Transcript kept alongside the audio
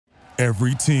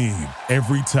Every team,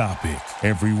 every topic,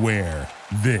 everywhere.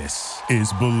 This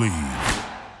is Believe.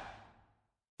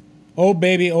 Oh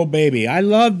baby, I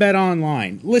love Bet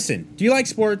Online. Listen, do you like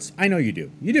sports? I know you do.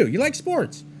 You do. You like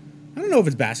sports. I don't know if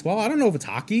it's basketball. I don't know if it's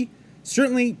hockey.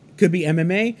 Certainly could be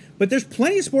MMA, but there's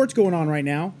plenty of sports going on right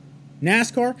now.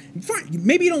 NASCAR.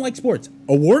 Maybe you don't like sports.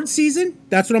 Award season?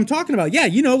 That's what I'm talking about. Yeah,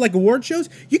 you know, like award shows.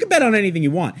 You can bet on anything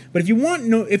you want. But if you want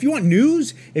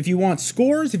news, if you want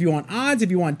scores, if you want odds,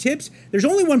 if you want tips, there's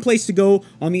only one place to go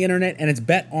on the internet, and it's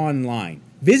Bet Online.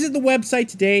 Visit the website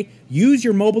today, use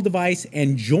your mobile device,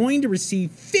 and join to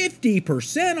receive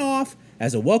 50% off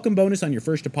as a welcome bonus on your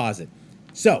first deposit.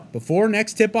 So, before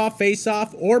next tip-off,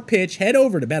 face-off, or pitch, head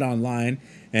over to Bet Online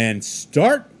and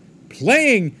start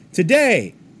playing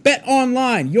today. Bet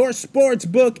Online, your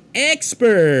sportsbook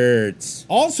experts.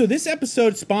 Also, this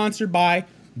episode is sponsored by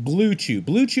Blue Chew.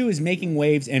 Blue Chew is making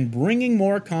waves and bringing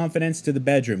more confidence to the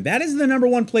bedroom. That is the number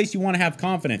one place you want to have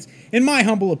confidence, in my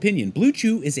humble opinion. Blue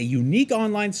Chew is a unique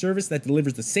online service that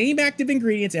delivers the same active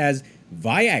ingredients as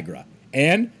Viagra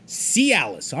and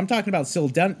Cialis. So I'm talking about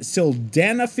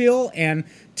sildenafil and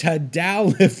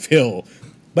tadalafil.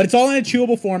 But it's all in a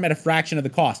chewable form at a fraction of the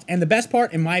cost. And the best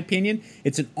part, in my opinion,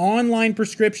 it's an online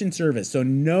prescription service. So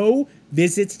no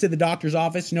visits to the doctor's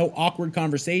office, no awkward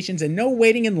conversations, and no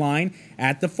waiting in line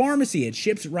at the pharmacy. It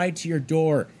ships right to your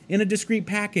door in a discreet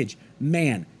package.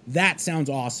 Man, that sounds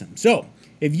awesome. So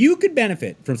if you could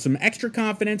benefit from some extra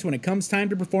confidence when it comes time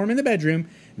to perform in the bedroom,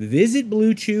 visit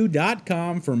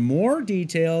BlueChew.com for more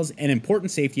details and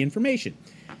important safety information.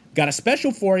 Got a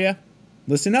special for you.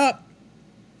 Listen up.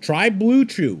 Try Blue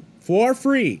Chew for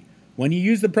free when you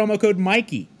use the promo code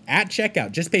Mikey at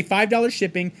checkout. Just pay $5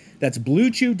 shipping. That's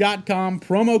BlueChew.com,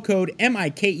 promo code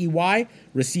MIKEY.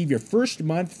 Receive your first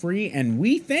month free, and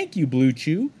we thank you, Blue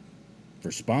Chew, for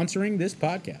sponsoring this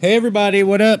podcast. Hey, everybody,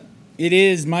 what up? It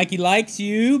is Mikey Likes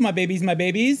You, my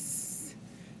babies.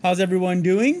 How's everyone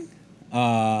doing?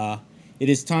 It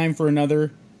is time for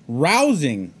another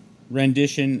rousing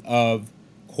rendition of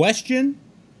Question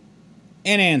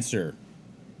and Answer.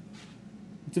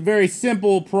 It's a very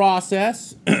simple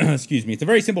process. Excuse me. It's a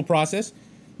very simple process.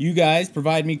 You guys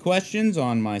provide me questions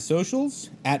on my socials,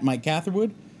 at Mike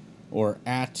Catherwood, or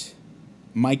at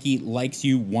Mikey Likes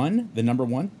You 1, the number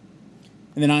 1.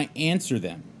 And then I answer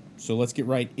them. So let's get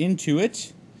right into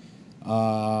it.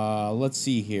 Let's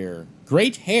see here.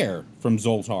 Great hair from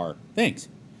Zoltar. Thanks.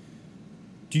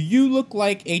 Do you look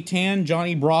like a tan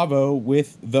Johnny Bravo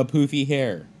with the poofy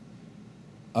hair?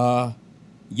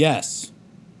 Yes.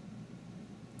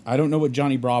 I don't know what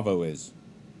Johnny Bravo is.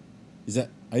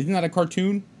 Isn't that a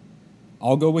cartoon?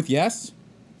 I'll go with yes.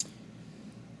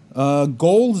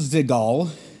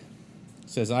 Goldzigal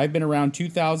says, I've been around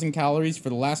 2,000 calories for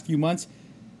the last few months.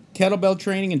 Kettlebell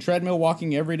training and treadmill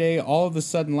walking every day. All of a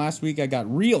sudden last week I got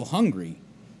real hungry.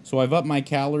 So I've upped my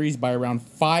calories by around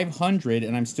 500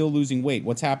 and I'm still losing weight.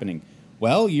 What's happening?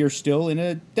 Well, you're still in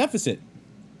a deficit.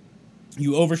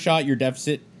 You overshot your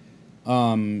deficit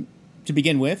to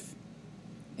begin with.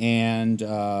 And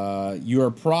you are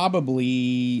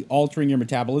probably altering your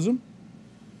metabolism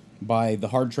by the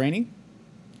hard training.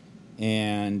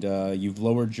 And you've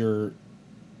lowered your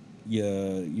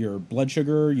blood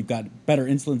sugar. You've got better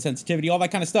insulin sensitivity, all that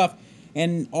kind of stuff.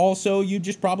 And also, you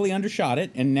just probably undershot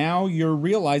it. And now you're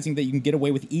realizing that you can get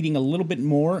away with eating a little bit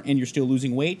more and you're still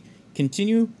losing weight.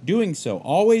 Continue doing so.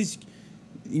 Always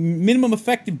minimum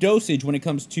effective dosage when it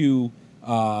comes to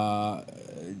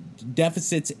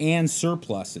deficits and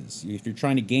surpluses. If you're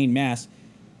trying to gain mass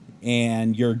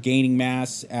and you're gaining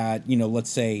mass at, let's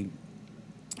say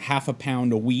half a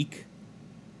pound a week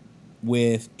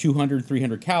with 200,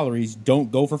 300 calories,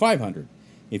 don't go for 500.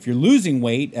 If you're losing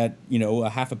weight at, a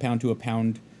half a pound to a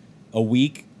pound a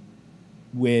week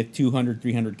with 200,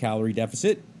 300 calorie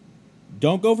deficit,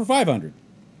 don't go for 500.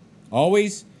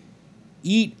 Always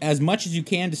eat as much as you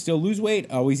can to still lose weight.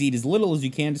 Always eat as little as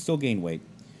you can to still gain weight.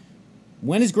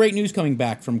 When is great news coming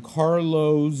back? From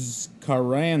Carlos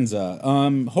Carranza.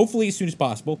 Hopefully as soon as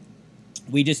possible.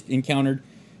 We just encountered,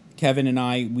 Kevin and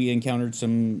I,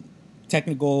 some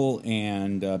technical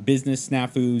and business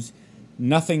snafus.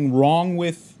 Nothing wrong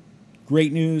with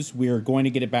great news. We are going to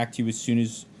get it back to you as soon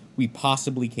as we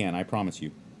possibly can. I promise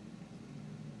you.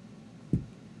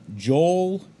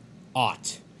 Joel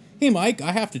Ott. Hey, Mike,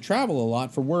 I have to travel a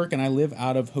lot for work and I live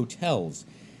out of hotels.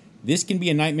 This can be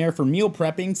a nightmare for meal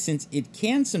prepping since it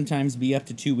can sometimes be up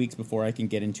to 2 weeks before I can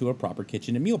get into a proper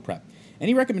kitchen to meal prep.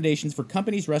 Any recommendations for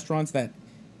companies, restaurants that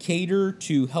cater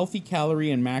to healthy calorie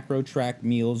and macro track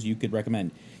meals you could recommend?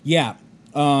 Yeah,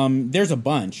 there's a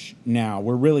bunch now.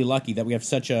 We're really lucky that we have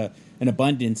such an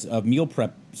abundance of meal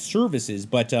prep services,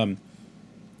 but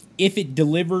if it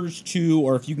delivers to,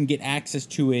 or if you can get access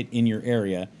to it in your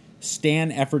area,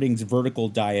 Stan Efferding's Vertical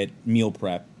Diet Meal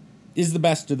Prep is the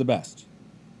best of the best.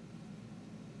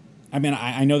 I mean,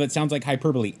 I know that sounds like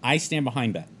hyperbole. I stand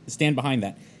behind that.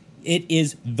 It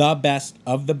is the best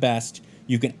of the best.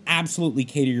 You can absolutely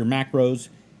cater your macros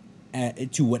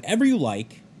to whatever you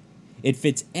like. It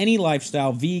fits any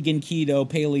lifestyle, vegan, keto,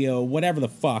 paleo, whatever the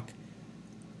fuck.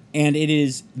 And it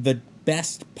is the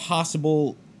best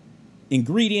possible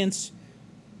ingredients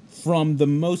from the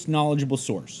most knowledgeable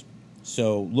source.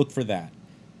 So look for that.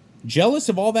 Jealous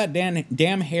of all that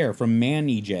damn hair from Man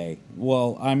EJ?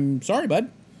 Well, I'm sorry, bud.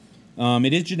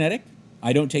 It is genetic.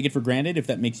 I don't take it for granted, if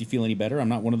that makes you feel any better. I'm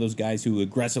not one of those guys who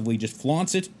aggressively just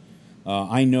flaunts it.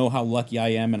 I know how lucky I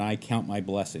am, and I count my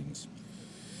blessings.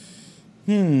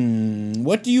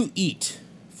 What do you eat?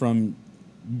 From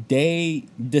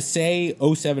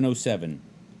Desay0707.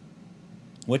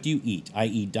 What do you eat? I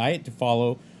eat diet to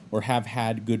follow or have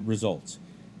had good results.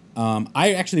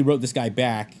 I actually wrote this guy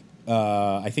back.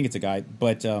 I think it's a guy,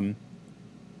 but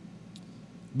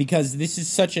because this is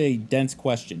such a dense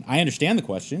question. I understand the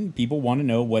question. People want to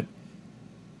know what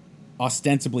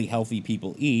ostensibly healthy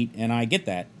people eat, and I get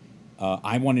that.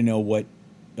 I want to know what,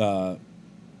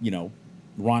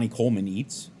 Ronnie Coleman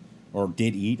eats or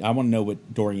did eat. I want to know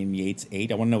what Dorian Yates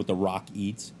ate. I want to know what The Rock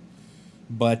eats.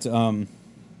 But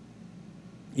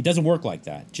it doesn't work like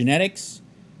that. Genetics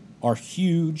are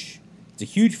huge. It's a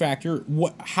huge factor.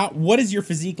 What is your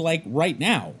physique like right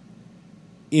now?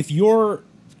 If you're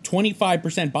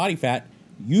 25% body fat,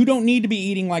 you don't need to be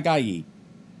eating like I eat.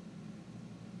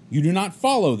 You do not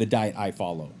follow the diet I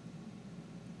follow.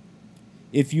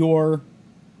 If you're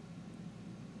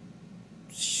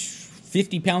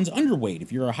 50 pounds underweight,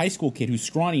 if you're a high school kid who's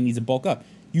scrawny and needs to bulk up,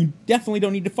 you definitely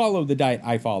don't need to follow the diet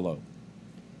I follow.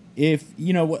 If,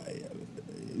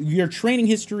 your training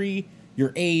history,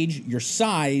 your age, your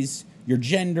size, your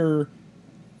gender,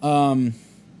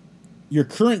 your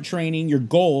current training, your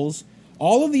goals,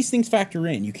 all of these things factor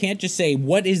in. You can't just say,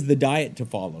 what is the diet to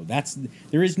follow?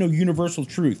 There is no universal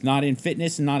truth, not in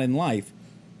fitness and not in life.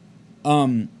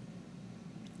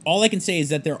 All I can say is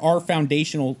that there are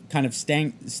foundational kind of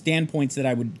standpoints that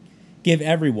I would give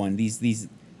everyone, these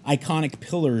iconic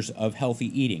pillars of healthy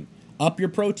eating. Up your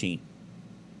protein.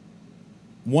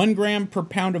 1 gram per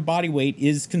pound of body weight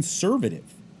is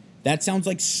conservative. That sounds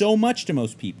like so much to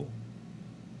most people.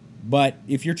 But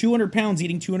if you're 200 pounds,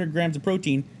 eating 200 grams of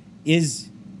protein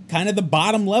is kind of the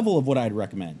bottom level of what I'd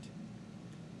recommend.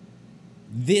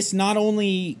 This not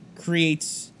only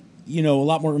creates, a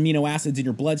lot more amino acids in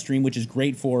your bloodstream, which is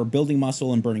great for building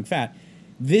muscle and burning fat.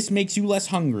 This makes you less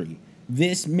hungry.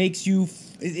 This makes you,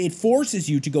 it forces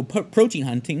you to go protein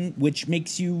hunting, which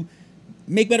makes you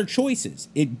make better choices.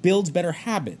 It builds better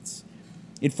habits.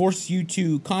 It forces you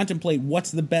to contemplate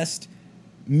what's the best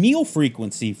meal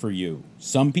frequency for you.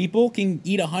 Some people can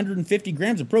eat 150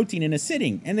 grams of protein in a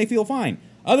sitting and they feel fine.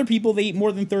 Other people, they eat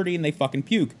more than 30 and they fucking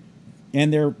puke.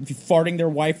 And they're farting their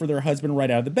wife or their husband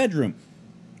right out of the bedroom.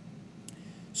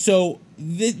 So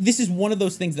this is one of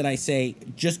those things that I say,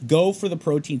 just go for the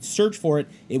protein, search for it.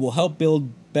 It will help build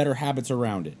better habits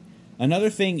around it. Another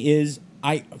thing is,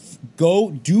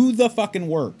 go do the fucking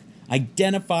work.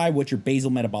 Identify what your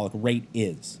basal metabolic rate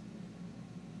is.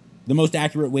 The most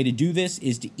accurate way to do this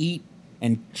is to eat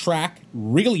and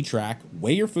really track,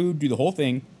 weigh your food, do the whole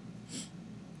thing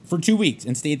for 2 weeks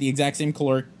and stay at the exact same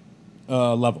caloric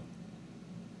level.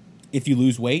 If you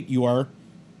lose weight,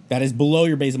 that is below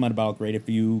your basal metabolic rate. If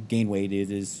you gain weight, it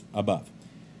is above.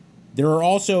 There are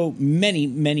also many,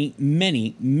 many,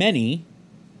 many, many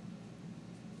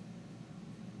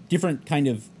different kind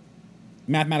of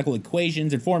mathematical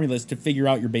equations and formulas to figure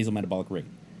out your basal metabolic rate.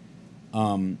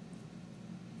 Find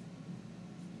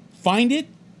it.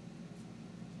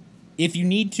 If you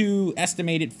need to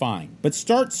estimate it, fine. But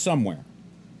start somewhere.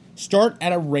 Start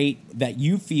at a rate that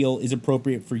you feel is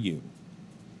appropriate for you.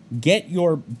 Get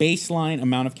your baseline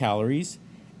amount of calories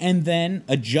and then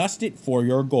adjust it for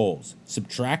your goals.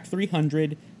 Subtract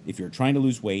 300 if you're trying to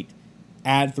lose weight.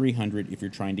 Add 300 if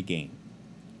you're trying to gain.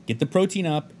 Get the protein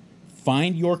up.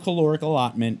 Find your caloric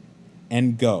allotment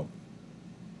and go.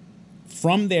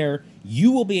 From there,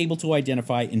 you will be able to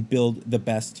identify and build the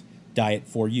best diet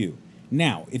for you.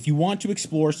 Now, if you want to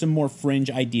explore some more fringe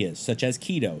ideas, such as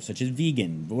keto, such as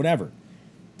vegan, whatever,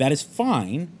 that is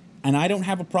fine, and I don't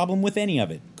have a problem with any of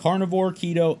it. Carnivore,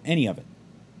 keto, any of it.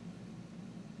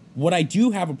 What I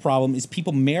do have a problem is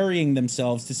people marrying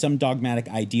themselves to some dogmatic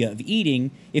idea of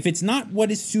eating if it's not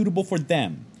what is suitable for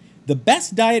them. The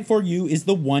best diet for you is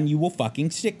the one you will fucking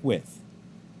stick with.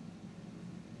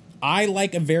 I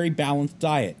like a very balanced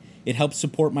diet. It helps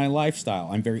support my lifestyle.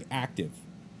 I'm very active.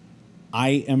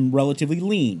 I am relatively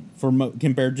lean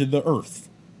compared to the Earth.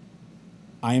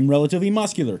 I am relatively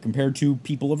muscular compared to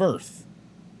people of Earth.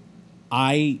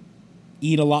 I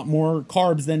eat a lot more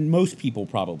carbs than most people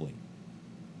probably.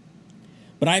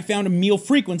 But I found a meal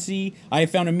frequency, I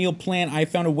found a meal plan, I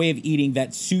found a way of eating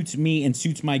that suits me and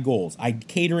suits my goals. I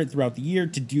cater it throughout the year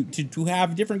to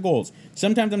have different goals.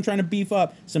 Sometimes I'm trying to beef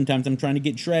up, sometimes I'm trying to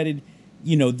get shredded.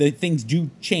 You know, the things do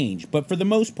change. But for the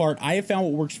most part, I have found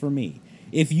what works for me.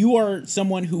 If you are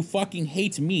someone who fucking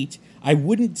hates meat, I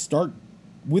wouldn't start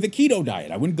with a keto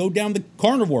diet. I wouldn't go down the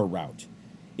carnivore route.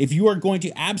 If you are going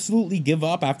to absolutely give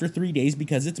up after 3 days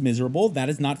because it's miserable, that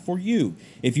is not for you.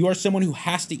 If you are someone who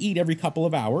has to eat every couple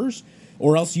of hours,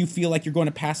 or else you feel like you're going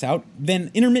to pass out, then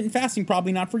intermittent fasting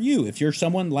probably not for you. If you're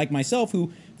someone like myself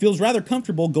who feels rather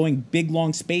comfortable going big,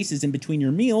 long spaces in between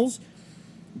your meals,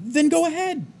 then go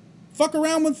ahead. Fuck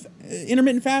around with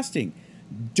intermittent fasting.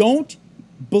 Don't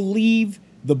believe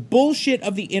the bullshit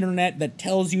of the internet that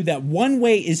tells you that one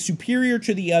way is superior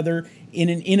to the other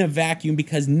in a vacuum,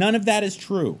 because none of that is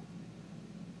true.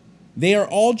 They are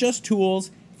all just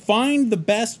tools. Find the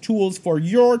best tools for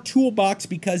your toolbox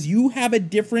because you have a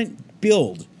different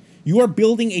build. You are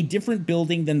building a different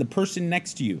building than the person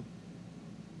next to you.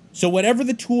 So whatever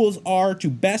the tools are to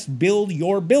best build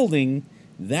your building,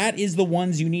 that is the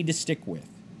ones you need to stick with.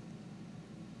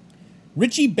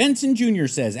 Richie Benson Jr.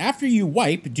 says, after you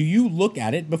wipe, do you look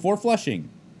at it before flushing?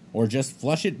 Or just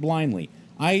flush it blindly?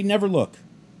 I never look.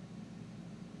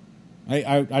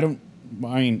 I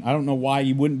don't know why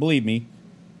you wouldn't believe me.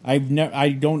 I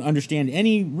don't understand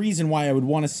any reason why I would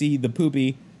want to see the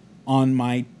poopy on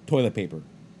my toilet paper.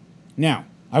 Now,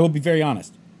 I will be very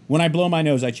honest. When I blow my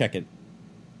nose, I check it.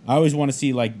 I always want to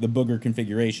see like the booger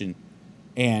configuration.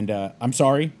 And I'm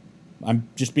sorry. I'm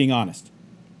just being honest.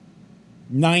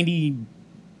 99%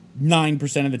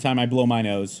 of the time I blow my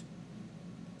nose,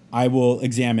 I will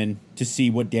examine to see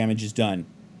what damage is done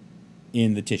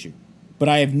in the tissue. But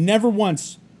I have never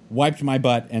once wiped my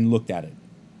butt and looked at it.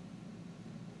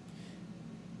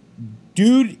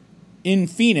 Dude in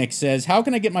Phoenix says, how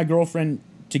can I get my girlfriend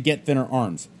to get thinner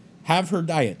arms? Have her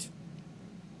diet.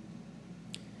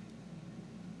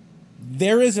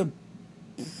 There is a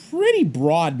pretty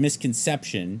broad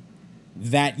misconception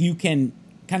that you can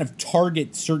kind of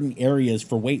target certain areas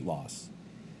for weight loss.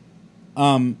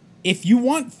 If you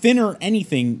want thinner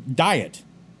anything, diet.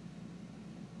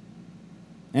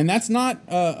 And that's not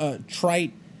a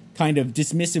trite kind of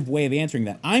dismissive way of answering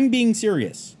that. I'm being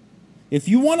serious. If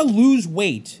you want to lose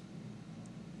weight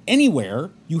anywhere,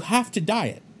 you have to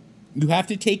diet. You have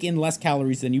to take in less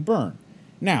calories than you burn.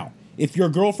 Now, if your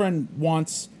girlfriend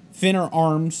wants thinner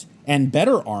arms and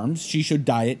better arms, she should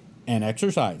diet and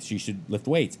exercise. She should lift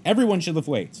weights. Everyone should lift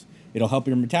weights. It'll help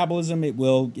your metabolism. It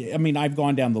will, I've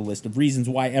gone down the list of reasons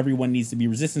why everyone needs to be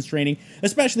resistance training,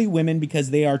 especially women,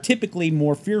 because they are typically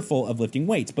more fearful of lifting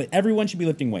weights. But everyone should be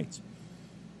lifting weights.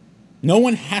 No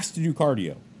one has to do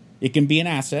cardio. It can be an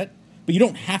asset, but you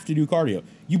don't have to do cardio.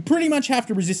 You pretty much have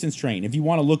to resistance train if you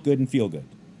want to look good and feel good,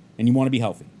 and you want to be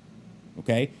healthy.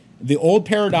 Okay? The old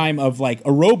paradigm of like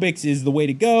aerobics is the way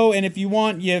to go, and if you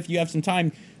have some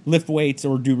time, lift weights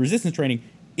or do resistance training.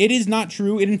 It is not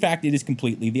true. In fact, it is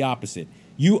completely the opposite.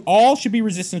 You all should be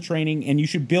resistance training, and you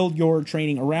should build your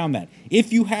training around that.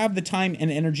 If you have the time and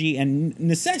energy and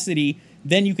necessity,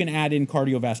 then you can add in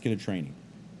cardiovascular training.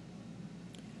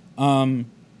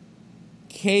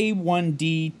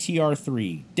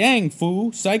 K1D-TR3. Dang,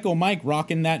 fool. Psycho Mike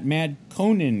rocking that mad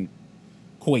Conan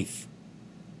coif.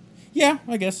 Yeah,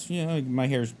 I guess. Yeah, my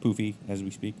hair's poofy as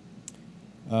we speak.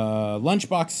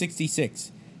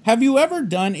 Lunchbox66. Have you ever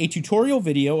done a tutorial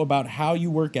video about how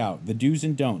you work out, the do's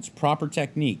and don'ts, proper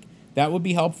technique? That would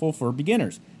be helpful for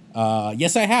beginners.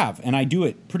 Yes, I have, and I do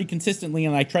it pretty consistently,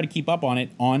 and I try to keep up on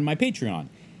it on my Patreon.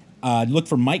 Look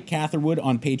for Mike Catherwood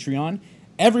on Patreon.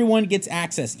 Everyone gets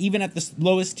access, even at the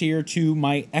lowest tier, to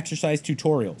my exercise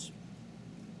tutorials.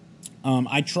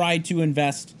 I try to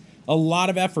invest a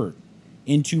lot of effort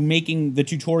into making the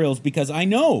tutorials because I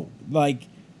know, like,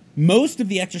 most of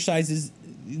the exercises,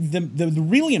 the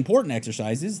really important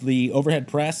exercises, the overhead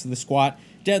press, the squat,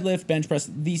 deadlift, bench press,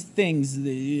 these things,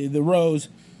 the rows,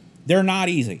 they're not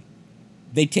easy.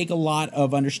 They take a lot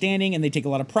of understanding and they take a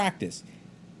lot of practice.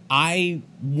 I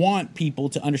want people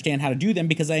to understand how to do them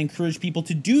because I encourage people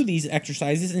to do these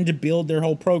exercises and to build their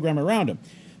whole program around them.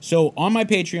 So on my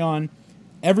Patreon,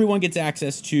 everyone gets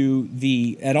access to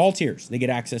at all tiers, they get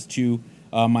access to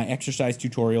my exercise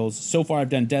tutorials. So far I've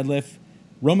done deadlift,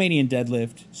 Romanian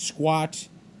deadlift, squat,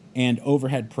 and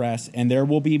overhead press, and there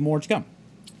will be more to come.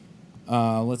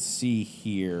 Let's see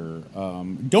here.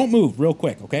 Don't move real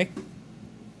quick, okay?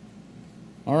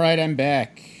 All right, I'm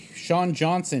back. Sean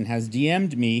Johnson has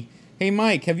DM'd me. Hey,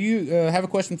 Mike, have a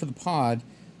question for the pod?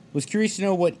 Was curious to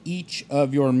know what each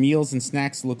of your meals and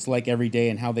snacks looks like every day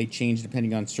and how they change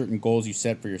depending on certain goals you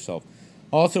set for yourself.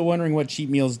 Also wondering what cheat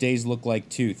meals days look like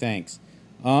too. Thanks.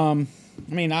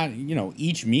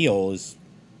 Each meal is.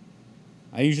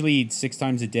 I usually eat 6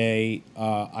 times a day.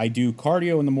 I do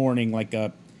cardio in the morning,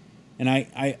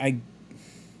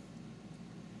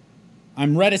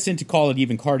 I'm reticent to call it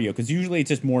even cardio because usually it's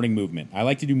just morning movement. I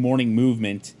like to do morning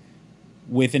movement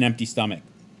with an empty stomach.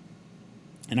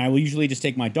 And I will usually just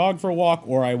take my dog for a walk,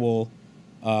 or I will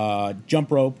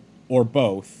jump rope, or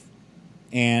both.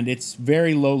 And it's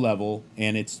very low level,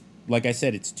 and it's, like I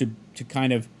said, it's to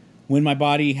kind of, when my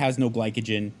body has no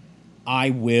glycogen, I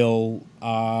will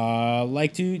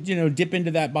like to, dip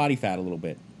into that body fat a little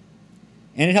bit.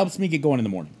 And it helps me get going in the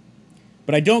morning.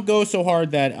 But I don't go so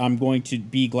hard that I'm going to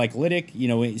be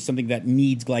glycolytic, something that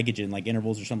needs glycogen, like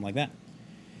intervals or something like that.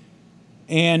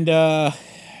 And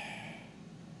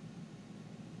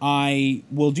I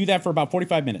will do that for about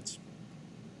 45 minutes.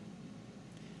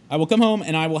 I will come home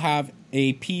and I will have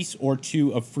a piece or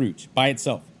two of fruit by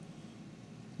itself.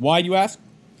 Why, do you ask?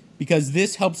 Because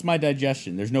this helps my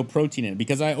digestion. There's no protein in it.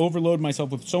 Because I overload myself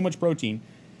with so much protein,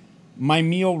 my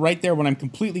meal right there, when I'm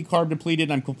completely carb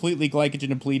depleted, I'm completely glycogen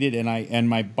depleted, and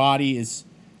my body is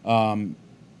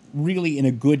really in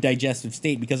a good digestive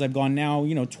state because I've gone now,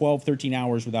 12, 13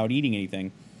 hours without eating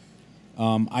anything.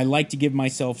 I like to give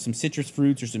myself some citrus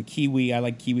fruits or some kiwi. I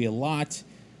like kiwi a lot.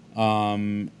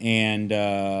 And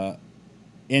that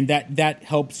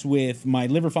helps with my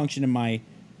liver function and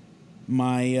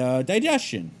my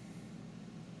digestion.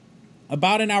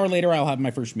 About an hour later, I'll have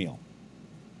my first meal.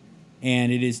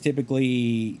 And it is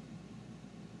typically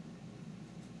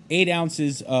 8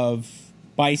 ounces of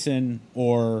bison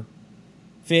or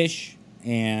fish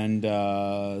and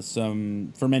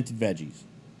some fermented veggies.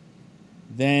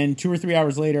 Then 2 or 3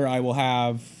 hours later, I will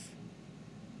have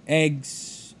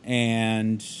eggs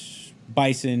and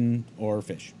bison or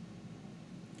fish.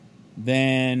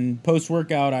 Then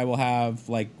post-workout, I will have,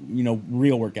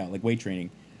 real workout, like weight training.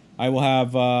 I will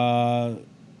have a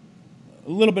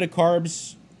little bit of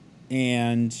carbs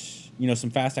and,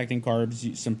 some fast-acting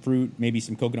carbs, some fruit, maybe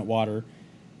some coconut water,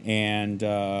 and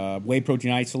whey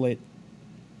protein isolate.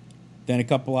 Then a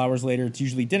couple hours later, it's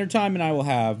usually dinner time, and I will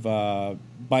have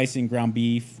bison, ground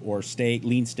beef, or steak,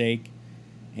 lean steak.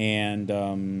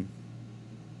 And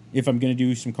if I'm going to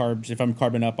do some carbs, if I'm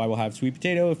carbing up, I will have sweet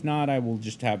potato. If not, I will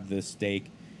just have the steak.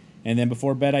 And then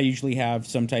before bed, I usually have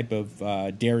some type of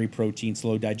dairy protein,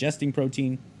 slow digesting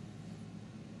protein.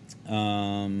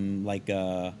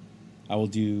 I will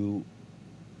do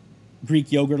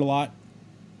Greek yogurt a lot,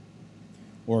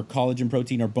 or collagen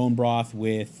protein, or bone broth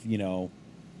with,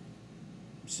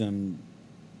 some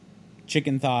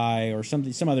chicken thigh or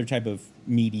some other type of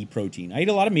meaty protein. I eat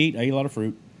a lot of meat. I eat a lot of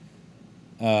fruit.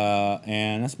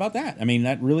 And that's about that. I mean,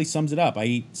 that really sums it up. I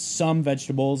eat some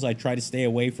vegetables. I try to stay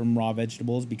away from raw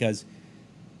vegetables because,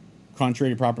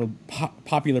 contrary to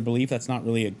popular belief, that's not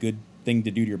really a good thing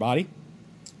to do to your body.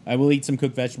 I will eat some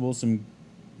cooked vegetables, some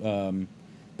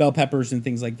bell peppers and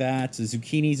things like that. So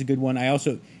zucchini is a good one. I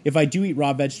also, if I do eat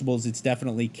raw vegetables, it's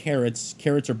definitely carrots.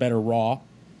 Carrots are better raw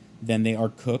than they are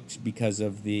cooked because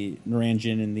of the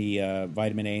naringin and the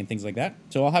vitamin A and things like that.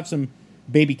 So I'll have some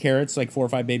baby carrots, like 4 or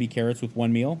 5 baby carrots with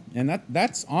one meal, and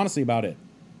that's honestly about it.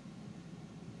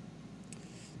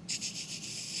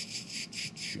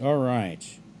 All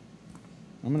right.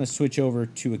 I'm going to switch over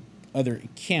to another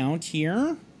account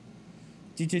here.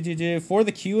 For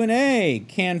the Q&A,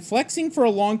 can flexing for a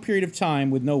long period of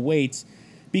time with no weights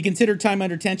be considered time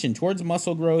under tension towards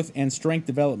muscle growth and strength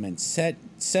development?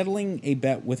 Settling a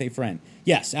bet with a friend.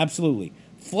 Yes, absolutely.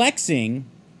 Flexing,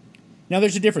 now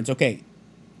there's a difference. Okay,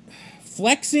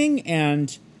 flexing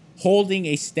and holding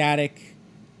a static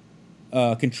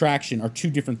contraction are two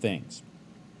different things.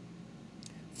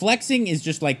 Flexing is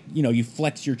just like, you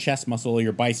flex your chest muscle or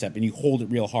your bicep and you hold it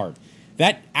real hard.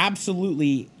 That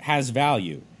absolutely has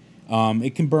value.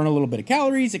 It can burn a little bit of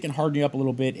calories. It can harden you up a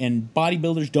little bit. And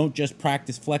bodybuilders don't just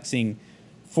practice flexing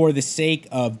for the sake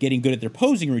of getting good at their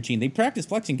posing routine. They practice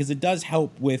flexing because it does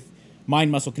help with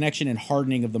mind-muscle connection and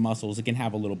hardening of the muscles. It can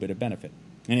have a little bit of benefit.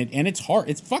 And it's hard.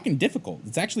 It's fucking difficult.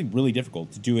 It's actually really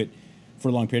difficult to do it for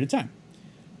a long period of time.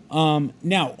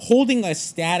 Now, holding a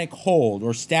static hold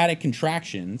or static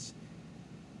contractions,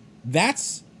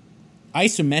 that's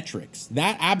isometrics.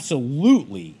 That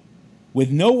absolutely,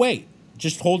 with no weight,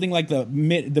 just holding like the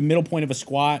middle point of a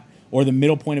squat or the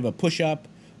middle point of a push-up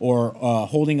or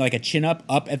holding like a chin-up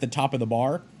at the top of the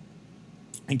bar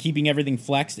and keeping everything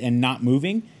flexed and not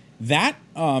moving, that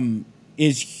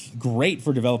is great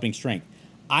for developing strength.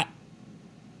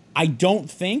 I don't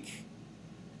think,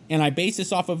 and I base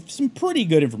this off of some pretty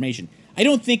good information, I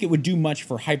don't think it would do much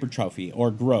for hypertrophy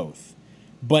or growth.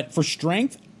 But for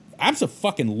strength,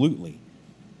 abso-fucking-lutely.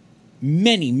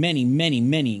 Many, many, many,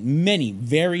 many, many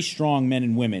very strong men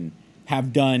and women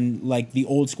have done like the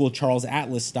old school Charles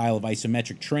Atlas style of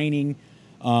isometric training.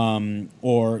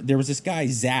 Or there was this guy,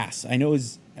 Zass. I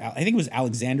think it was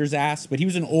Alexander Zass, but he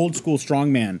was an old school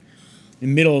strongman in the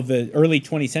middle of the early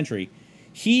 20th century.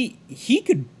 He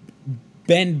could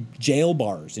bend jail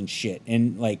bars and shit,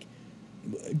 and like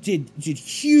did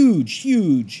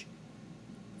huge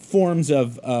forms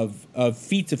of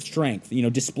feats of strength,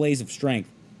 displays of strength.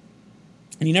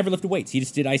 And he never lifted weights. He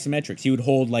just did isometrics. He would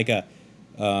hold like a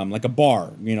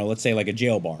bar, let's say like a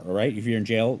jail bar, all right? If you're in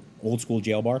jail, old school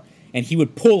jail bar, and he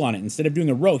would pull on it. Instead of doing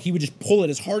a row, he would just pull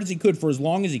it as hard as he could for as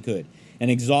long as he could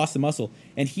and exhaust the muscle.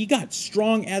 And he got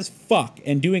strong as fuck,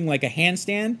 and doing like a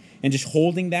handstand and just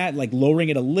holding that, like lowering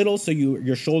it a little so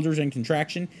your shoulders are in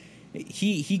contraction.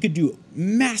 He could do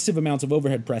massive amounts of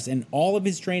overhead press, and all of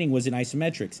his training was in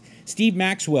isometrics. Steve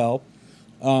Maxwell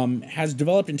has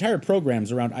developed entire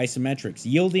programs around isometrics,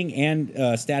 yielding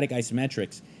and static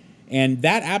isometrics. And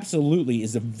that absolutely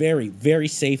is a very, very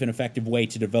safe and effective way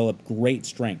to develop great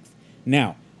strength.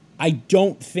 Now, I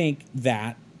don't think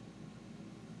that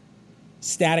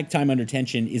static time under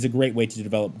tension is a great way to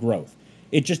develop growth.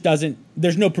 It just doesn't,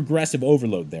 there's no progressive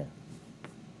overload there.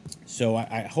 So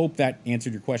I hope that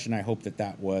answered your question. I hope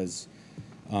that was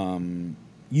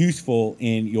useful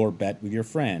in your bet with your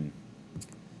friend.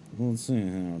 Let's see.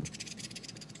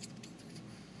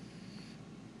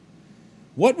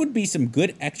 What would be some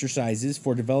good exercises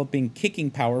for developing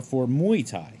kicking power for Muay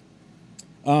Thai?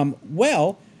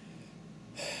 Well,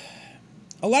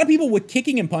 a lot of people with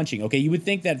kicking and punching, okay, you would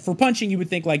think that for punching, you would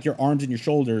think like your arms and your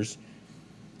shoulders.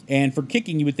 And for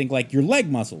kicking, you would think like your leg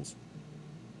muscles.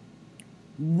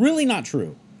 Really not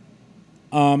true.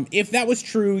 If that was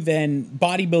true, then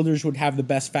bodybuilders would have the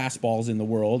best fastballs in the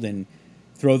world and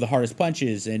throw the hardest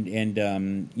punches, and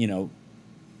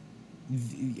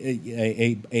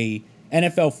a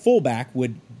NFL fullback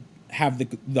would have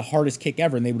the hardest kick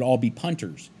ever, and they would all be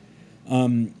punters.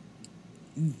 The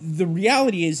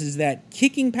reality is that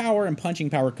kicking power and punching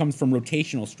power comes from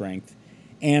rotational strength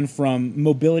and from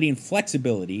mobility and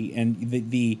flexibility and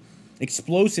the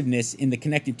explosiveness in the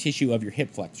connective tissue of your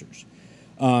hip flexors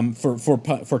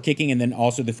for kicking, and then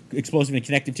also the explosive and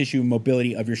connective tissue and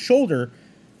mobility of your shoulder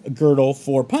girdle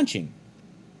for punching.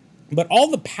 But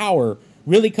all the power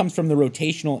really comes from the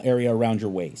rotational area around your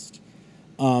waist.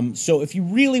 So if you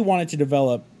really wanted to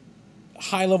develop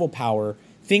high-level power,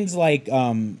 things like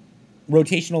rotational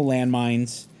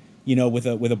landmines,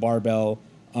 with a barbell,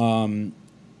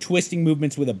 twisting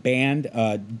movements with a band,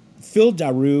 Phil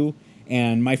Daru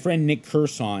and my friend Nick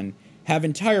Curson have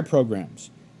entire programs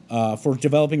for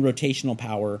developing rotational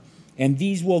power, and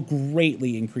these will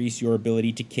greatly increase your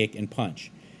ability to kick and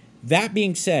punch. That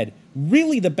being said,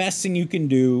 really the best thing you can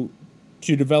do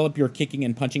to develop your kicking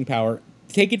and punching power,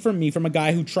 take it from me, from a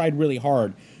guy who tried really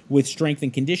hard with strength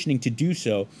and conditioning to do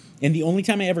so, and the only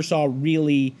time I ever saw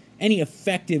really any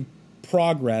effective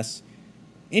progress,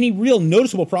 any real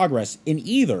noticeable progress in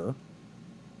either,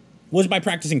 was by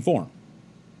practicing form.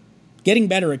 Getting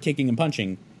better at kicking and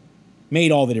punching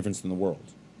made all the difference in the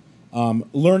world.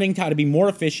 Learning how to be more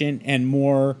efficient and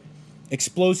more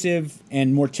explosive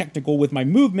and more technical with my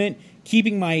movement,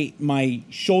 keeping my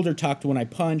shoulder tucked when I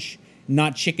punch,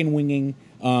 not chicken winging,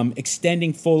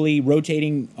 extending fully,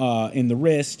 rotating in the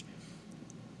wrist,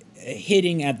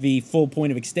 hitting at the full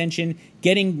point of extension,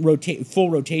 getting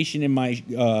full rotation in my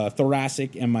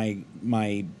thoracic and my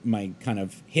kind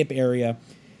of hip area.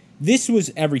 This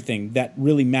was everything that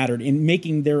really mattered in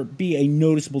making there be a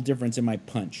noticeable difference in my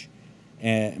punch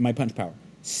power.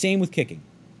 Same with kicking.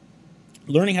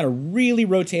 Learning how to really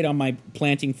rotate on my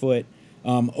planting foot,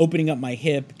 opening up my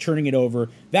hip, turning it over.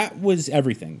 That was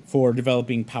everything for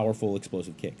developing powerful,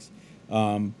 explosive kicks.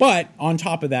 But on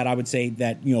top of that, I would say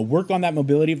that, work on that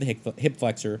mobility of the hip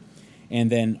flexor, and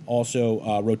then also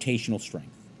rotational strength.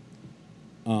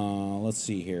 Let's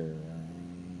see here.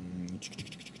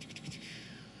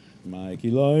 Mikey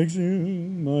likes you.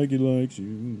 Mikey likes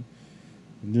you.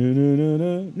 Na, na, na,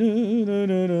 na, na,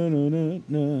 na, na,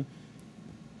 na.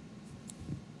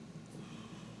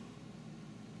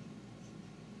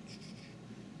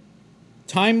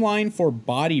 Timeline for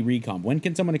body recomp. When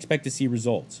can someone expect to see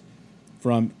results?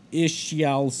 From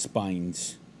Ishial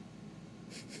Spines.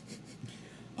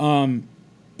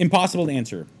 Impossible to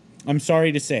answer. I'm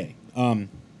sorry to say.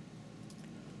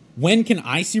 When can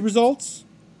I see results?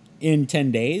 In 10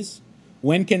 days?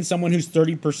 When can someone who's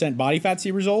 30% body fat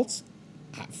see results?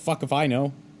 Fuck if I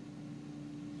know.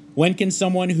 When can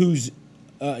someone who's,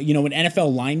 an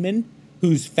NFL lineman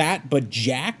who's fat but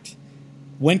jacked,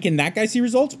 when can that guy see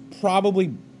results?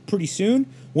 Probably pretty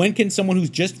soon. When can someone who's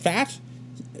just fat?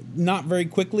 Not very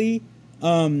quickly.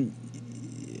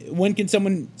 When can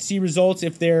someone see results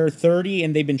if they're 30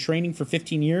 and they've been training for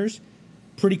 15 years?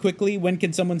 Pretty quickly. When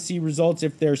can someone see results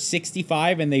if they're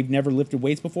 65 and they've never lifted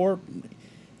weights before?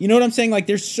 You know what I'm saying? Like,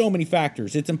 there's so many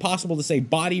factors. It's impossible to say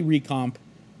body recomp,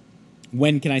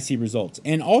 when can I see results?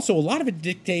 And also, a lot of it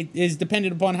is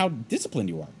dependent upon how disciplined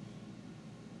you are.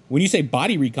 When you say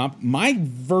body recomp, my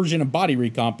version of body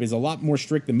recomp is a lot more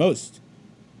strict than most.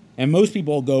 And most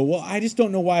people go, well, I just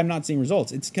don't know why I'm not seeing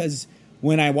results. It's because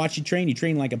when I watch you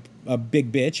train like a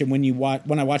big bitch. And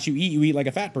when I watch you eat like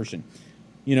a fat person.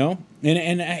 You know?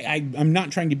 And I'm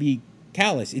not trying to be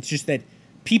callous. It's just that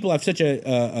people have such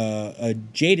a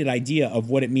jaded idea of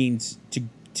what it means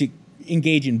to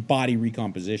engage in body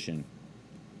recomposition.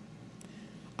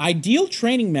 Ideal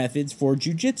training methods for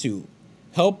jiu-jitsu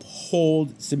help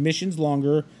hold submissions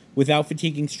longer without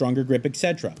fatiguing, stronger grip,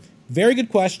 etc. Very good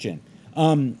question.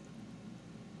 A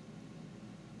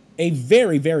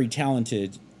very, very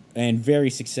talented and very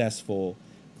successful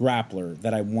grappler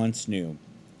that I once knew.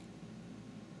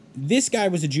 This guy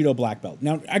was a judo black belt.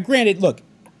 Now, granted, look,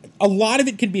 a lot of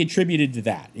it could be attributed to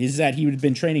that, is that he would have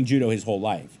been training judo his whole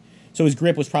life. So his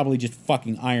grip was probably just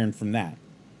fucking iron from that.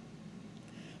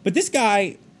 But this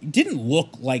guy didn't look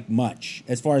like much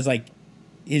as far as like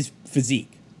his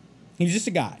physique. He was just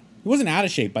a guy. He wasn't out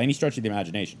of shape by any stretch of the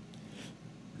imagination.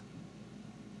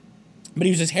 But he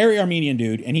was this hairy Armenian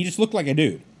dude, and he just looked like a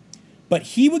dude. But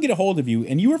he would get a hold of you,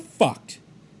 and you were fucked.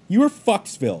 You were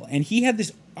fucksville. And he had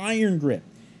this iron grip.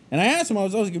 And I asked him, I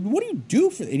was like, what do you do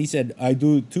for it? And he said, I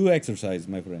do 2 exercises,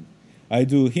 my friend. I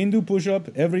do Hindu push-up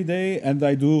every day, and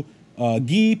I do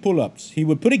gi pull-ups. He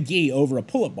would put a gi over a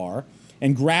pull-up bar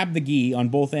and grab the gi on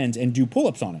both ends and do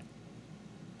pull-ups on it.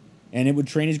 And it would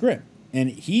train his grip. And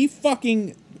he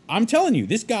fucking, I'm telling you,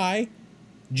 this guy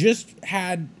just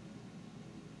had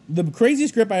the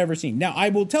craziest grip I ever seen. Now, I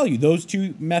will tell you, those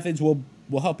 2 methods will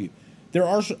help you. There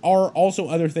are also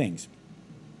other things.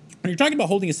 When you're talking about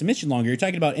holding a submission longer, you're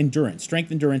talking about endurance,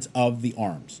 strength endurance of the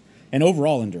arms, and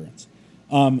overall endurance.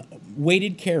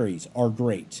 Weighted carries are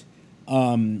great.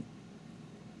 You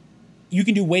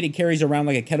can do weighted carries around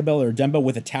like a kettlebell or a dumbbell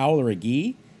with a towel or a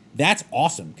gi. That's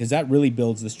awesome because that really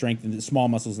builds the strength in the small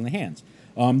muscles in the hands.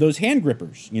 Those hand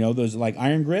grippers, those like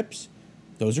iron grips,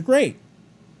 those are great.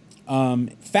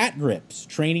 Fat grips,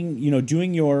 training,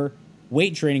 doing your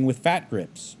weight training with fat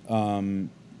grips.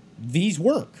 These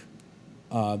work.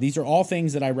 These are all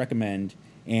things that I recommend,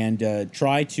 and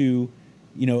try to,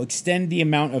 extend the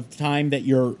amount of time that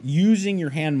you're using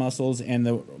your hand muscles and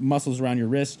the muscles around your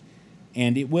wrist,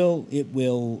 and it will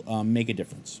make a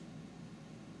difference.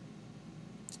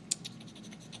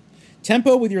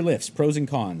 Tempo with your lifts, pros and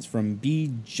cons, from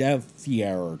B.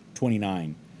 Jeffier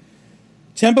 29.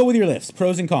 Tempo with your lifts,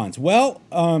 pros and cons. Well,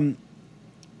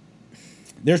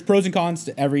 there's pros and cons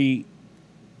to every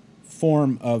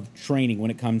form of training when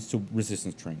it comes to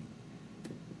resistance training.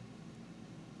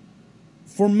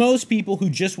 For most people who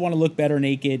just want to look better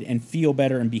naked and feel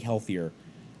better and be healthier,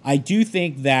 I do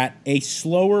think that a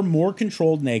slower, more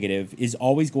controlled negative is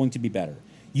always going to be better.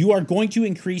 You are going to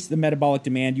increase the metabolic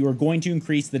demand. You are going to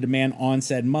increase the demand on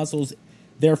said muscles.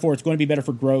 Therefore, it's going to be better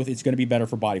for growth. It's going to be better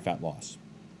for body fat loss.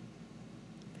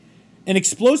 An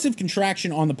explosive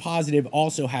contraction on the positive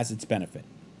also has its benefit.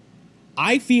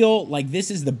 I feel like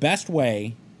this is the best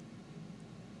way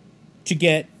to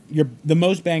get the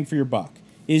most bang for your buck,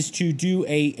 is to do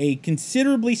a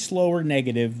considerably slower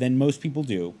negative than most people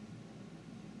do.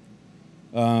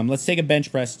 Let's take a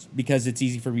bench press because it's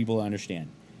easy for people to understand.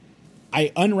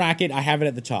 I unrack it. I have it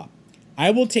at the top.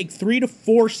 I will take 3 to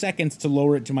 4 seconds to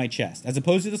lower it to my chest, as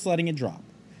opposed to just letting it drop.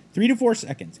 3 to 4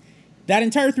 seconds. That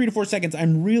entire 3 to 4 seconds,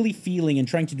 I'm really feeling and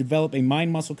trying to develop a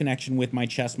mind-muscle connection with my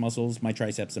chest muscles, my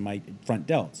triceps, and my front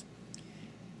delts.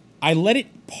 I let it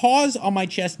pause on my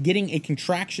chest, getting a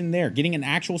contraction there, getting an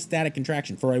actual static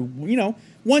contraction for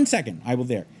 1 second. I will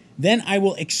there. Then I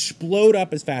will explode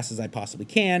up as fast as I possibly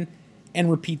can and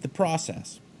repeat the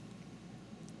process.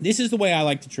 This is the way I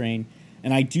like to train,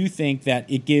 and I do think that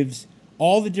it gives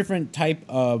all the different type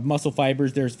of muscle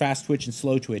fibers. There's fast twitch and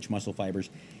slow twitch muscle fibers.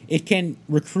 It can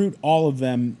recruit all of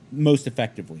them most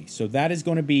effectively. So that is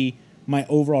going to be my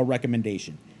overall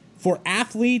recommendation. For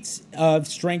athletes of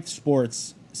strength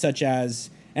sports, such as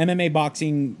MMA,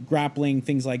 boxing, grappling,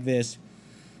 things like this,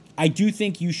 I do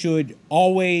think you should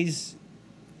always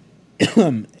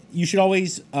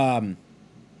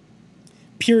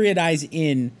periodize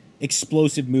in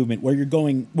explosive movement where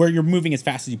you're moving as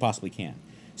fast as you possibly can.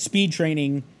 Speed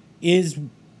training is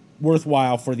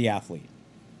worthwhile for the athlete.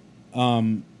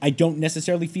 I don't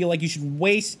necessarily feel like you should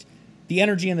waste the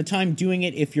energy and the time doing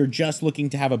it if you're just looking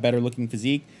to have a better looking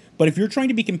physique. But if you're trying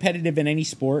to be competitive in any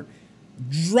sport,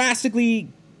 drastically,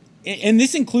 and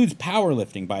this includes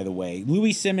powerlifting, by the way,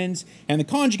 Louis Simmons and the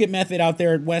conjugate method out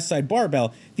there at Westside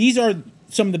Barbell, these are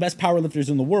some of the best powerlifters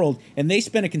in the world, and they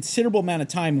spend a considerable amount of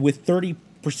time with 30%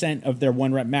 of their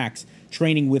 1 rep max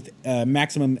training with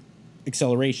maximum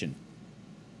acceleration.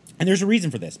 And there's a reason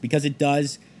for this, because it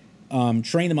does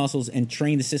train the muscles and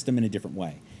train the system in a different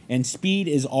way. And speed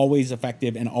is always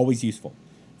effective and always useful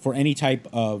for any type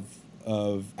of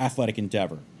athletic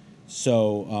endeavor.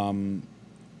 So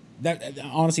that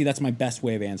honestly, that's my best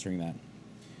way of answering that.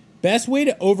 Best way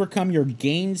to overcome your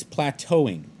gains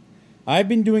plateauing. I've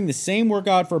been doing the same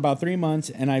workout for about 3 months,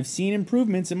 and I've seen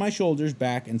improvements in my shoulders,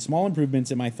 back, and small improvements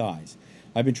in my thighs.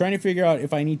 I've been trying to figure out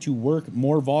if I need to work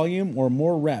more volume or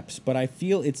more reps, but I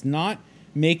feel it's not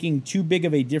making too big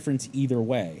of a difference either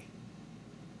way.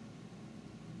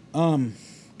 God,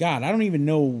 I don't even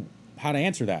know how to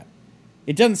answer that.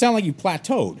 It doesn't sound like you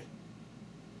plateaued.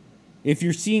 If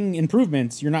you're seeing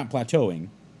improvements, you're not plateauing.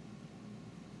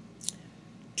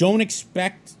 Don't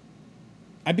expect...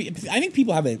 I think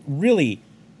people have a really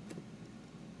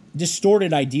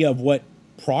distorted idea of what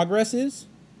progress is.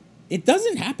 It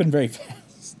doesn't happen very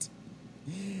fast.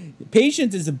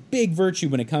 Patience is a big virtue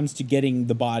when it comes to getting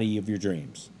the body of your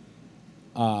dreams.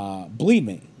 Believe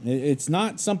me, it's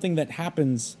not something that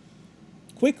happens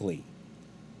quickly.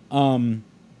 Now,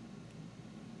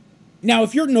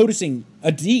 if you're noticing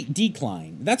a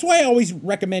decline, that's why I always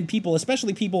recommend people,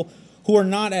 especially people who are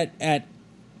not at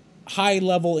high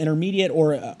level, intermediate,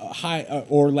 or high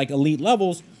or like elite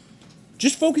levels,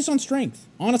 just focus on strength.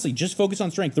 Honestly, just focus on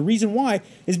strength. The reason why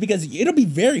is because it'll be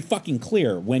very fucking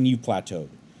clear when you plateaued.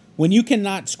 When you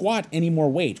cannot squat any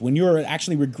more weight, when you're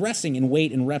actually regressing in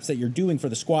weight and reps that you're doing for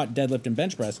the squat, deadlift, and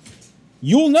bench press,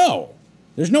 you'll know.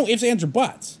 There's no ifs, ands, or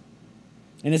buts.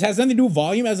 And it has nothing to do with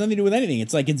volume, it has nothing to do with anything.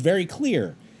 It's like, it's very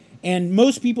clear. And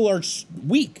most people are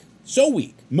weak. So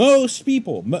weak. Most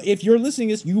people, if you're listening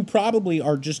to this, you probably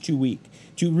are just too weak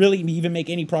to really even make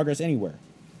any progress anywhere.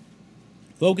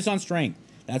 Focus on strength.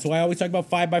 That's why I always talk about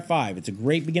 5x5. It's a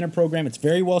great beginner program. It's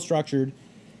very well structured.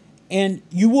 And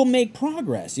you will make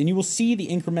progress, and you will see the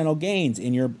incremental gains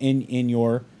in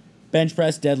your bench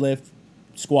press, deadlift,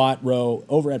 squat, row,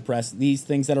 overhead press, these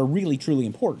things that are really, truly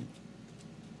important.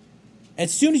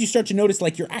 As soon as you start to notice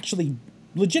like you're actually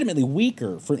legitimately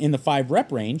weaker in the 5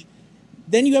 rep range,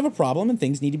 then you have a problem and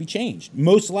things need to be changed.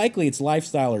 Most likely it's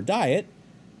lifestyle or diet,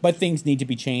 but things need to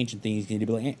be changed and things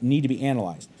need to be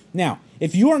analyzed. Now,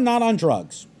 if you are not on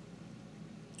drugs,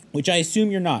 which I assume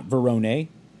you're not, Verone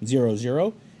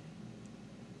 00,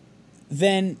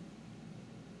 then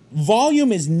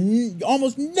volume is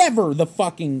almost never the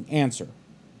fucking answer.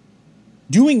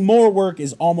 Doing more work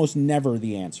is almost never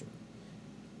the answer.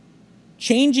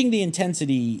 Changing the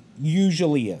intensity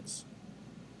usually is.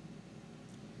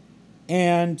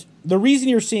 And the reason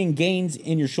you're seeing gains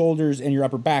in your shoulders and your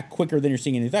upper back quicker than you're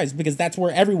seeing in your thighs is because that's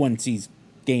where everyone sees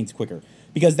gains quicker.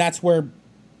 Because that's where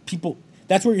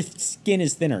your skin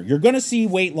is thinner. You're going to see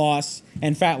weight loss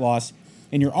and fat loss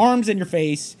in your arms and your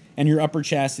face and your upper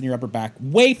chest and your upper back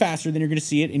way faster than you're going to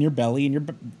see it in your belly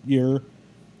and your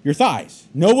thighs.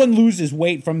 No one loses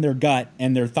weight from their gut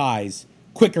and their thighs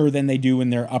quicker than they do in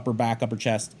their upper back, upper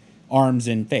chest, arms,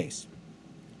 and face.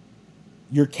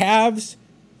 Your calves,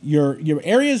 your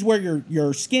areas where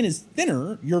your skin is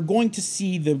thinner, you're going to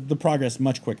see the progress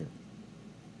much quicker.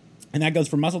 And that goes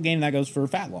for muscle gain and that goes for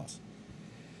fat loss.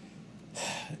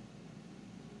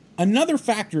 Another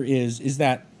factor is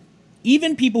that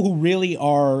even people who really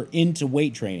are into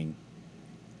weight training,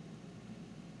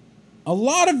 a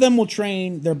lot of them will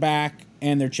train their back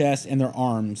and their chest and their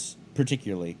arms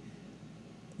particularly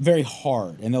very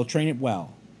hard, and they'll train it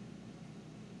well.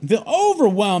 The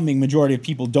overwhelming majority of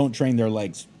people don't train their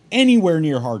legs anywhere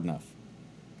near hard enough.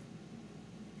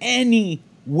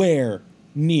 Anywhere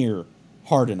near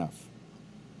hard enough.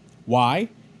 Why?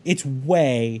 It's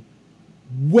way,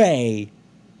 way,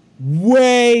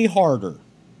 way harder.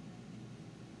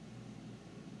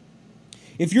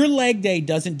 If your leg day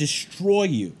doesn't destroy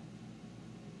you,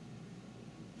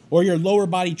 or your lower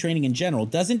body training in general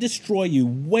doesn't destroy you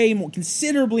way more,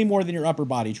 considerably more than your upper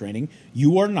body training,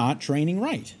 you are not training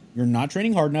right. You're not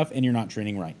training hard enough, and you're not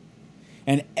training right.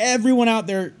 And everyone out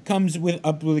there comes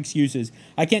up with excuses.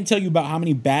 I can't tell you about how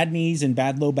many bad knees and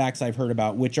bad low backs I've heard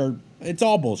about, it's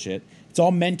all bullshit. It's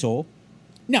all mental.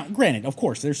 Now, granted, of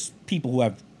course, there's people who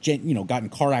have, gotten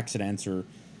car accidents or,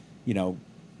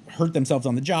 hurt themselves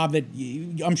on the job that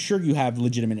I'm sure you have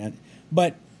legitimate,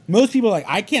 but Most people are like,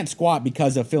 I can't squat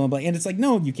because of fill in blank. And it's like,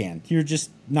 no, you can. You're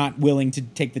just not willing to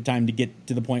take the time to get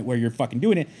to the point where you're fucking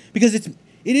doing it because it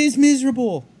is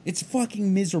miserable. It's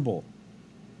fucking miserable.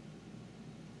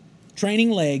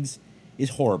 Training legs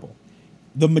is horrible.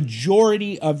 The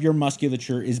majority of your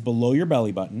musculature is below your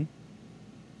belly button.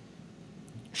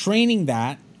 Training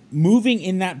that, moving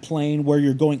in that plane where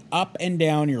you're going up and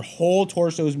down, your whole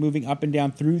torso is moving up and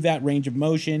down through that range of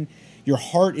motion. Your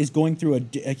heart is going through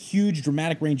a huge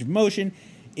dramatic range of motion.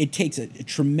 It takes a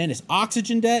tremendous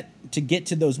oxygen debt to get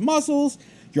to those muscles.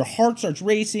 Your heart starts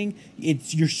racing.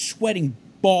 You're sweating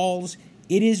balls.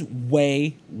 It is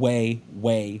way, way,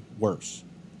 way worse.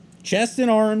 Chest and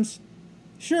arms,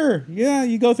 sure, yeah,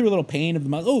 you go through a little pain of the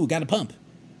muscle. Oh, got to pump.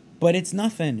 But it's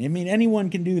nothing. I mean, anyone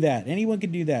can do that. Anyone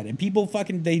can do that. And people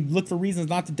they look for reasons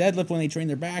not to deadlift when they train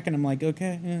their back. And I'm like,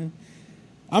 okay, yeah.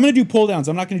 I'm going to do pull downs.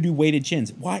 I'm not going to do weighted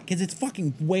chins. Why? Because it's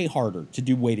fucking way harder to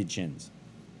do weighted chins.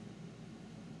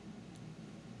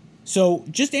 So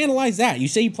just analyze that. You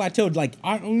say you plateaued, like,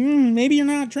 maybe you're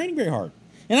not training very hard.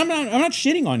 And I'm not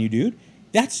shitting on you, dude.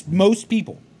 That's most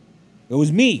people. It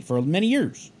was me for many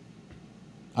years.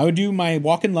 I would do my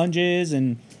walking lunges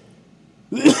and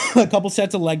a couple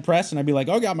sets of leg press, and I'd be like,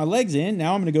 oh, I got my legs in.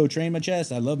 Now I'm going to go train my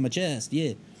chest. I love my chest.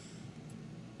 Yeah.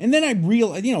 And then I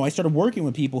started working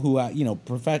with people who,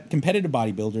 competitive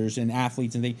bodybuilders and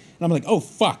athletes and I'm like, oh,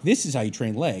 fuck, this is how you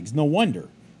train legs. No wonder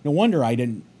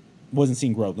I wasn't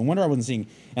seeing growth. No wonder I wasn't seeing,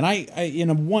 and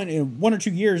in 1 or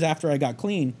 2 years after I got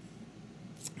clean,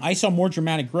 I saw more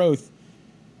dramatic growth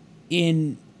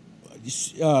without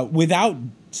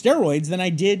steroids than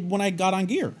I did when I got on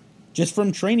gear, just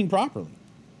from training properly.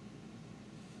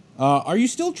 Are you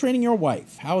still training your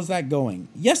wife? How's that going?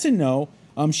 Yes and no.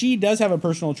 She does have a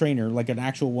personal trainer, like an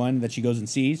actual one that she goes and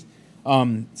sees.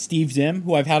 Steve Zim,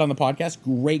 who I've had on the podcast,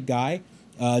 great guy.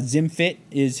 ZimFit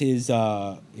is his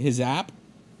app,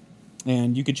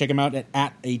 and you can check him out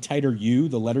at a tighter U,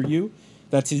 the letter U.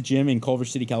 That's his gym in Culver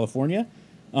City, California.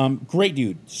 Great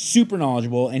dude, super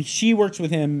knowledgeable, and she works with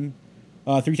him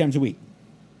 3 times a week.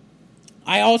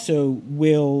 I also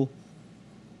will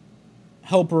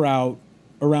help her out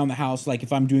around the house, like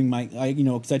if I'm doing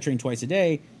because I train twice a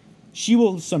day. She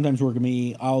will sometimes work with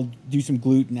me. I'll do some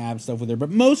glute and ab stuff with her, but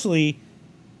mostly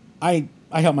I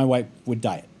help my wife with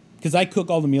diet because I cook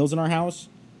all the meals in our house.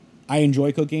 I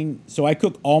enjoy cooking, so I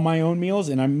cook all my own meals,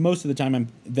 and most of the time I'm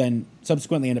then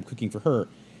subsequently end up cooking for her,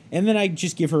 and then I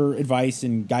just give her advice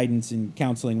and guidance and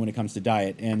counseling when it comes to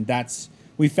diet, and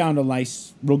we found a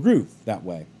nice real groove that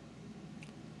way.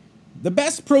 The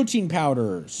best protein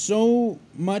powder. So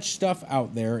much stuff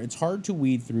out there, it's hard to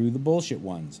weed through the bullshit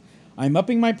ones. I'm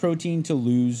upping my protein to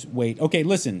lose weight. Okay,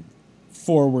 listen, /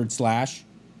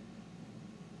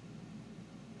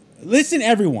 Listen,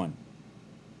 everyone.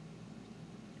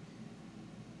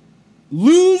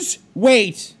 Lose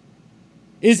weight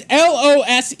is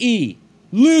LOSE.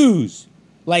 Lose.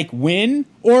 Like win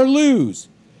or lose.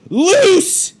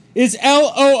 Loose is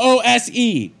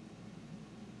LOOSE.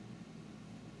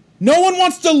 No one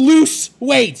wants to lose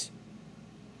weight.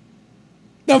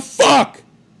 The fuck?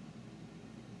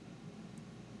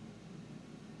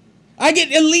 I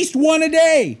get at least one a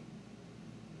day.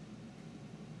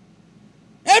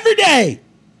 Every day.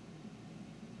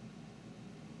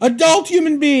 Adult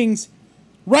human beings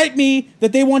write me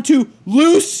that they want to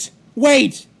lose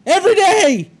weight every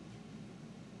day.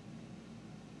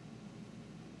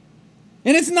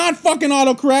 And it's not fucking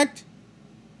autocorrect.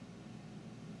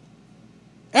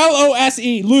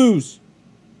 LOSE, lose.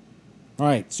 All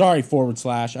right, sorry, /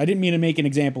 I didn't mean to make an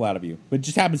example out of you, but it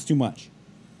just happens too much.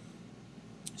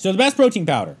 So the best protein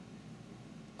powder.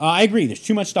 I agree, there's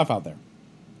too much stuff out there.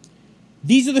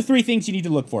 These are the 3 things you need to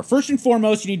look for. First and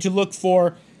foremost, you need to look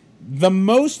for the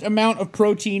most amount of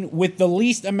protein with the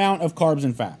least amount of carbs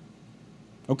and fat.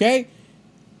 Okay?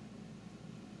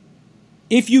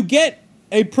 If you get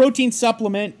a protein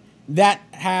supplement that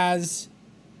has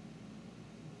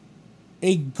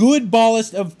a good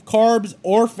ballast of carbs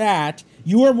or fat,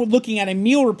 you are looking at a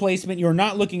meal replacement. You're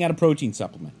not looking at a protein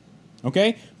supplement.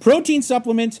 Okay? Protein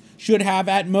supplements should have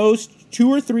at most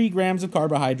 2 or 3 grams of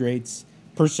carbohydrates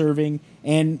per serving,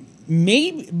 and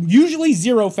usually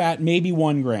 0 fat, maybe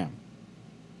 1 gram.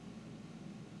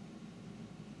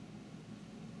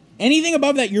 Anything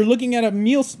above that, you're looking at a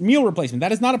meal replacement.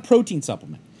 That is not a protein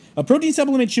supplement. A protein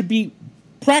supplement should be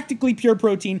practically pure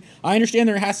protein. I understand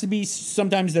there has to be,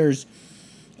 sometimes there's,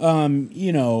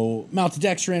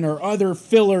 maltodextrin or other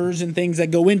fillers and things that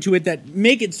go into it that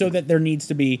make it so that there needs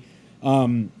to be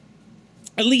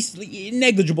at least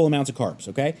negligible amounts of carbs,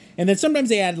 okay? And then sometimes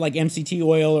they add like MCT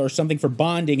oil or something for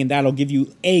bonding, and that'll give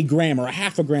you a gram or a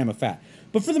half a gram of fat.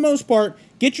 But for the most part,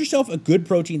 get yourself a good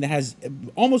protein that has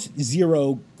almost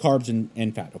zero carbs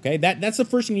and fat, okay? That's the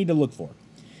first thing you need to look for.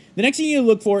 The next thing you need to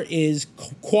look for is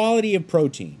quality of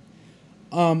protein.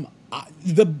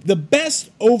 The best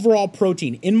overall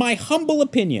protein, in my humble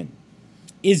opinion,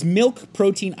 is milk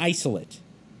protein isolate.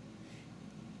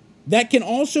 That can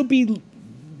also be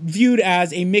viewed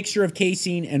as a mixture of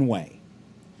casein and whey.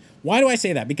 Why do I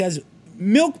say that? Because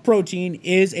milk protein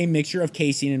is a mixture of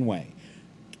casein and whey.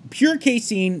 Pure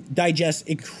casein digests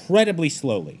incredibly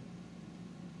slowly,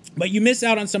 but you miss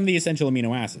out on some of the essential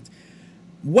amino acids.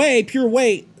 Pure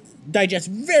whey digests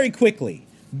very quickly,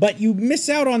 but you miss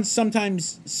out on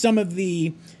sometimes some of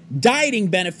the dieting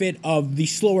benefit of the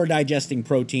slower digesting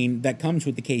protein that comes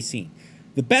with the casein.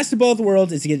 The best of both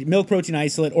worlds is to get milk protein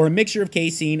isolate or a mixture of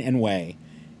casein and whey.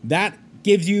 That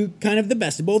gives you kind of the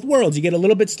best of both worlds. You get a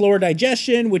little bit slower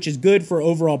digestion, which is good for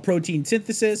overall protein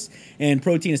synthesis and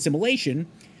protein assimilation,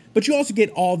 but you also get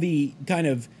all the kind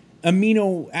of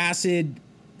amino acid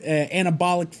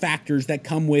anabolic factors that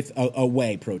come with a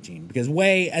whey protein. Because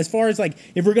whey, as far as like,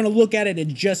 if we're going to look at it as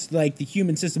just like the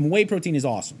human system, whey protein is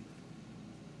awesome.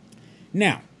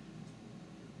 Now,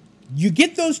 you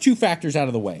get those two factors out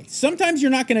of the way. Sometimes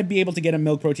you're not going to be able to get a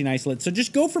milk protein isolate, so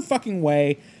just go for fucking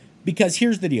whey, because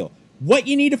here's the deal. What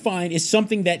you need to find is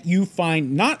something that you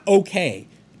find not okay,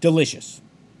 delicious.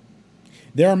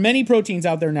 There are many proteins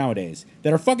out there nowadays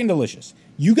that are fucking delicious.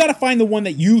 You got to find the one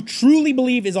that you truly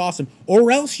believe is awesome,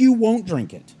 or else you won't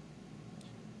drink it.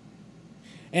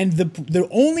 And the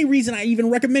only reason I even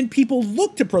recommend people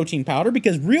look to protein powder,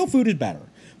 because real food is better.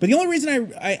 But the only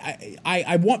reason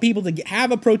I want people to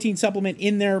have a protein supplement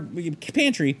in their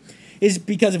pantry is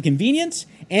because of convenience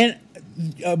and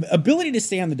ability to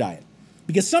stay on the diet.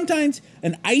 Because sometimes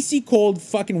an icy cold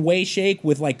fucking whey shake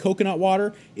with like coconut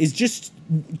water is just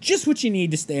what you need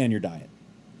to stay on your diet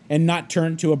and not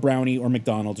turn to a brownie or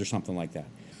McDonald's or something like that.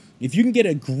 If you can get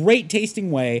a great tasting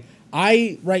whey,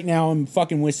 I right now am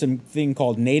fucking with something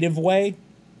called Native Whey.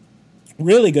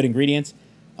 Really good ingredients.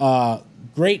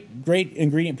 Great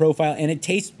ingredient profile, and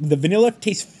the vanilla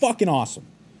tastes fucking awesome.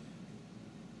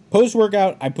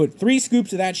 Post-workout, I put 3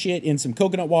 scoops of that shit in some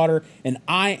coconut water, and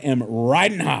I am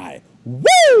riding high.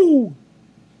 Woo!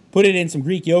 Put it in some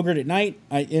Greek yogurt at night,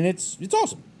 and it's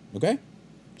awesome, okay?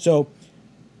 So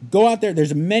go out there.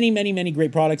 There's many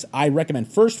great products. I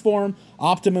recommend First Form.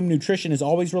 Optimum Nutrition is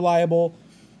always reliable.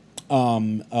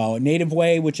 Native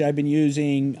Whey, which I've been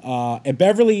using. And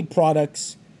Beverly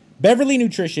products. Beverly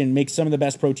Nutrition makes some of the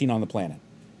best protein on the planet.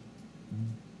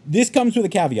 This comes with a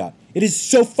caveat. It is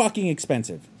so fucking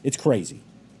expensive. It's crazy.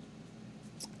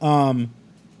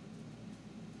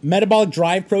 Metabolic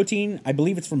Drive protein, I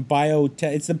believe it's from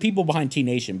it's the people behind T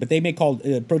Nation, but they make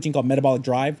protein called Metabolic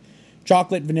Drive.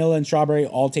 Chocolate, vanilla, and strawberry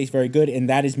all taste very good, and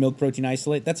that is milk protein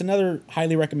isolate. That's another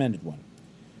highly recommended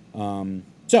one.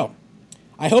 So,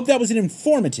 I hope that was an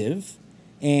informative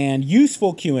and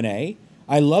useful Q&A.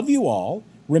 I love you all.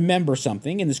 Remember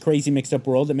something in this crazy mixed up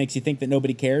world that makes you think that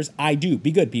nobody cares. I do.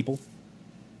 Be good, people.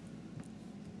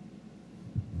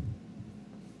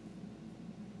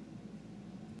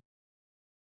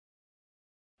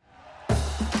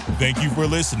 Thank you for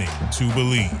listening to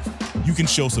Believe. You can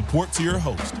show support to your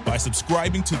host by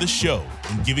subscribing to the show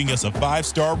and giving us a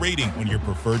 5-star rating on your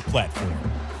preferred platform.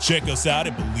 Check us out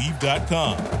at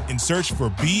Believe.com and search for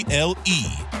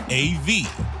BLEAV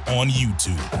on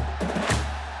YouTube.